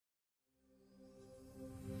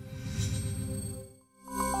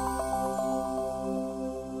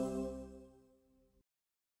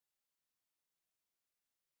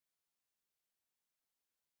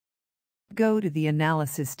Go to the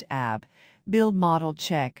Analysis tab. Build Model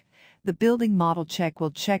Check. The Building Model Check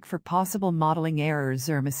will check for possible modeling errors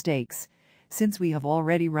or mistakes. Since we have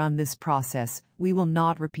already run this process, we will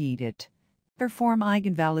not repeat it. Perform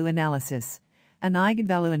Eigenvalue Analysis. An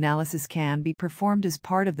eigenvalue analysis can be performed as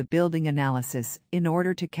part of the building analysis in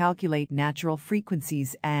order to calculate natural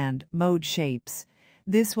frequencies and mode shapes.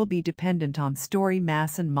 This will be dependent on story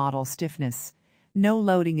mass and model stiffness. No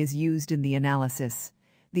loading is used in the analysis.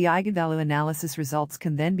 The eigenvalue analysis results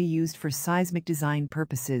can then be used for seismic design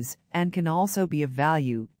purposes and can also be of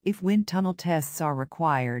value if wind tunnel tests are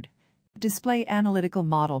required. Display analytical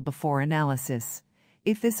model before analysis.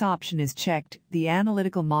 If this option is checked, the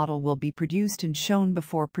analytical model will be produced and shown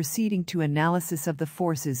before proceeding to analysis of the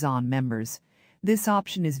forces on members. This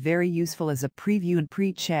option is very useful as a preview and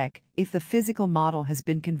pre-check if the physical model has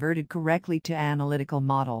been converted correctly to analytical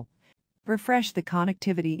model. Refresh the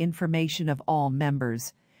connectivity information of all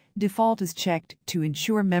members. Default is checked to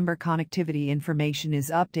ensure member connectivity information is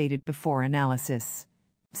updated before analysis.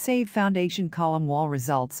 Save foundation column wall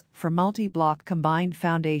results for multi-block combined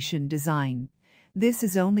foundation design. This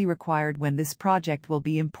is only required when this project will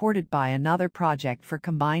be imported by another project for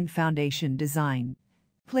combined foundation design.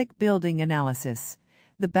 Click Building Analysis.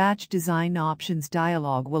 The Batch Design Options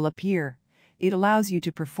dialog will appear. It allows you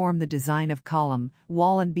to perform the design of column,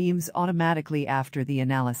 wall and beams automatically after the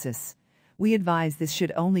analysis. We advise this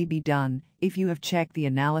should only be done if you have checked the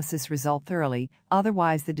analysis result thoroughly,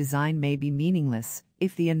 otherwise the design may be meaningless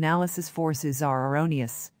if the analysis forces are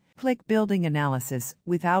erroneous. Click Building Analysis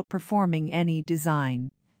without performing any design.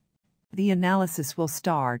 The analysis will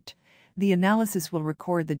start. The analysis will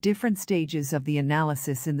record the different stages of the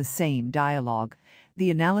analysis in the same dialog. The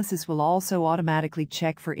analysis will also automatically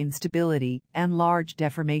check for instability and large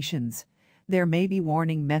deformations. There may be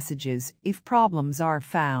warning messages if problems are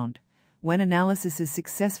found. When analysis is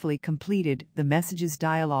successfully completed, the Messages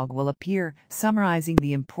dialog will appear, summarizing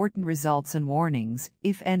the important results and warnings,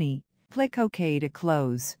 if any. Click OK to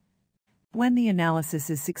close. When the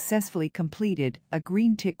analysis is successfully completed, a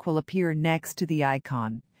green tick will appear next to the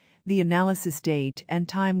icon. The analysis date and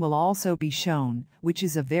time will also be shown, which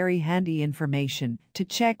is a very handy information to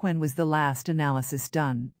check when was the last analysis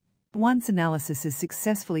done. Once analysis is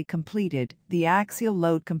successfully completed, the axial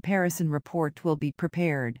load comparison report will be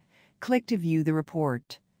prepared. Click to view the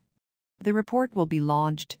report. The report will be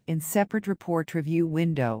launched in separate report review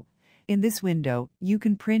window. In this window, you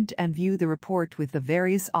can print and view the report with the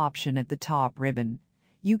various option at the top ribbon.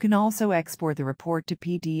 You can also export the report to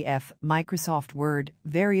PDF, Microsoft Word,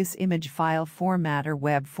 various image file format or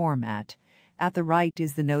web format. At the right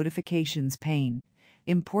is the notifications pane.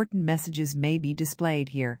 Important messages may be displayed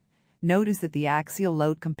here. Notice that the axial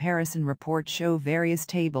load comparison report show various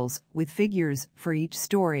tables with figures for each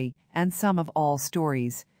story and sum of all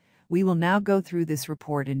stories. We will now go through this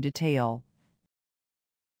report in detail.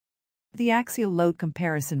 The Axial Load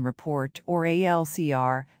Comparison Report, or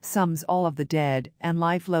ALCR, sums all of the dead and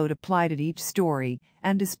life load applied at each story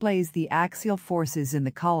and displays the axial forces in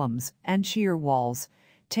the columns and shear walls.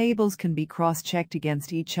 Tables can be cross-checked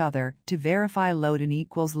against each other to verify load in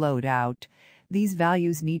equals load out. These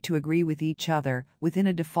values need to agree with each other within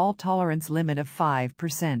a default tolerance limit of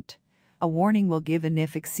 5%. A warning will given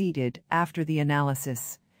if exceeded after the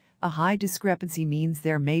analysis. A high discrepancy means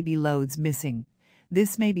there may be loads missing.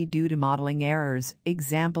 This may be due to modeling errors,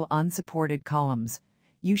 example unsupported columns.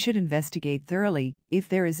 You should investigate thoroughly if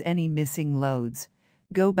there is any missing loads.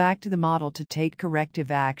 Go back to the model to take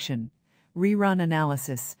corrective action. Rerun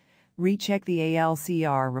analysis. Recheck the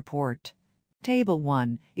ALCR report. Table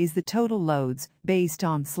 1 is the total loads based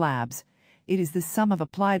on slabs. It is the sum of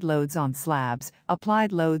applied loads on slabs,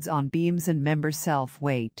 applied loads on beams and member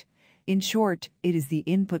self-weight. In short, it is the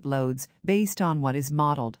input loads based on what is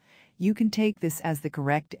modeled. You can take this as the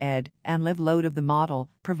correct ed and live load of the model,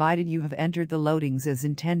 provided you have entered the loadings as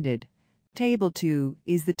intended. Table 2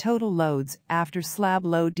 is the total loads after slab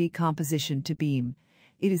load decomposition to beam.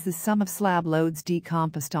 It is the sum of slab loads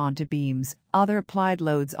decomposed onto beams, other applied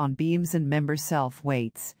loads on beams and member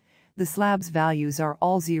self-weights. The slab's values are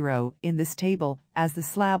all 0 in this table, as the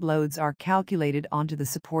slab loads are calculated onto the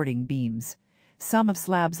supporting beams. Some of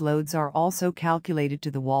slab's loads are also calculated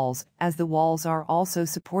to the walls, as the walls are also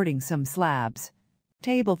supporting some slabs.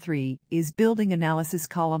 Table 3 is building analysis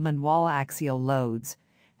column and wall axial loads.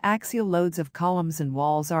 Axial loads of columns and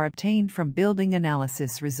walls are obtained from building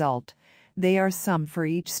analysis result. They are summed for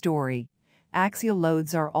each story. Axial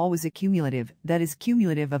loads are always accumulative, that is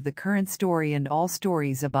cumulative of the current story and all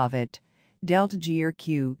stories above it. Delta G or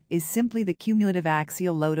Q is simply the cumulative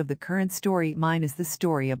axial load of the current story minus the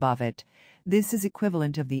story above it. This is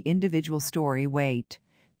equivalent of the individual story weight.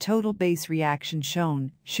 total base reaction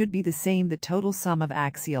shown should be the same the total sum of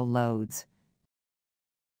axial loads.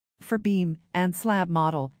 For beam and slab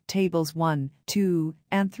model, tables 1, 2,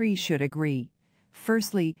 and 3 should agree.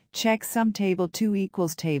 Firstly, check sum table 2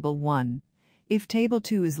 equals table 1. If table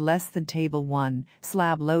 2 is less than table 1,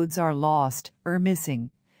 slab loads are lost or missing.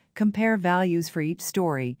 Compare values for each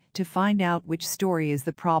story to find out which story is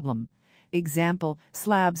the problem. Example,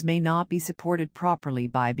 slabs may not be supported properly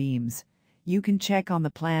by beams. You can check on the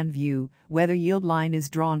plan view whether yield line is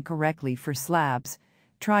drawn correctly for slabs.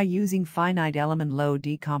 Try using finite element load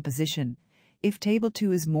decomposition. If table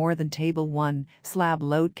 2 is more than table 1, slab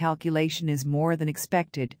load calculation is more than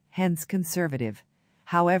expected, hence conservative.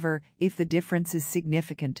 However, if the difference is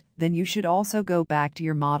significant, then you should also go back to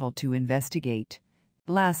your model to investigate.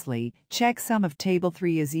 Lastly, check sum of table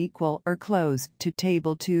 3 is equal or close to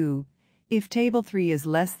table 2. If table 3 is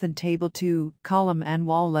less than table 2, column and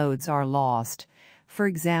wall loads are lost. For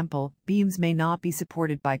example, beams may not be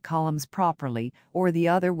supported by columns properly, or the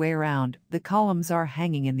other way around, the columns are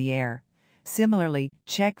hanging in the air. Similarly,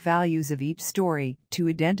 check values of each story to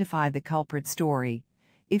identify the culprit story.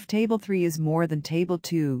 If table 3 is more than table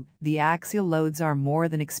 2, the axial loads are more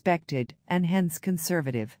than expected and hence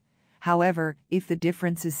conservative. However, if the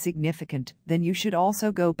difference is significant, then you should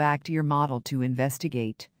also go back to your model to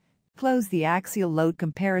investigate. Close the axial load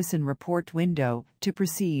comparison report window to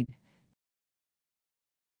proceed.